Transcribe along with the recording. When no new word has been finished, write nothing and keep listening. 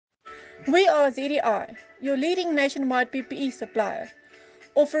We are ZDI, your leading nationwide PPE supplier,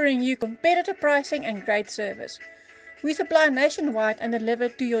 offering you competitive pricing and great service. We supply nationwide and deliver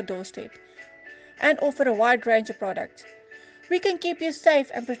to your doorstep, and offer a wide range of products. We can keep you safe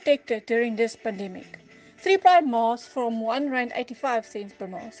and protected during this pandemic. 3-ply masks from R1.85 per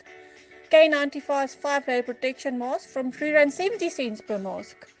mask. K95's 5-layer protection mask from R3.70 per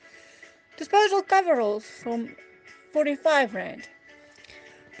mask. Disposal coveralls from R45.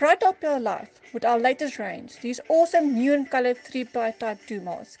 Bright up your life with our latest range, these awesome new and colored 3-ply Type 2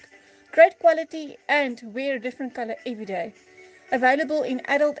 masks. Great quality and wear a different color every day. Available in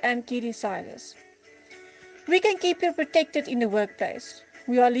adult and kiddie sizes. We can keep you protected in the workplace.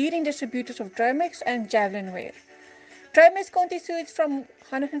 We are leading distributors of Dromex and Javelin wear. Dromex Conti suits from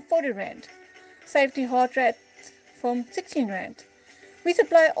R140. Safety hard hats from R16. We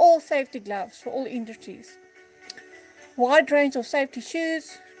supply all safety gloves for all industries. Wide range of safety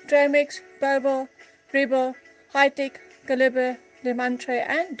shoes, Dromex, Boba, Ribber, High-Tech, Caliber, Demantre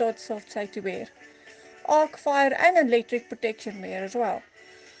and Dot soft safety wear. Arc, fire and electric protection wear as well.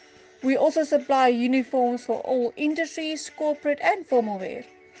 We also supply uniforms for all industries, corporate and formal wear,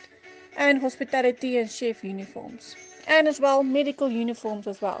 and hospitality and chef uniforms, and as well medical uniforms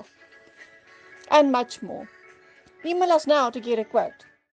as well, and much more. Email us now to get a quote.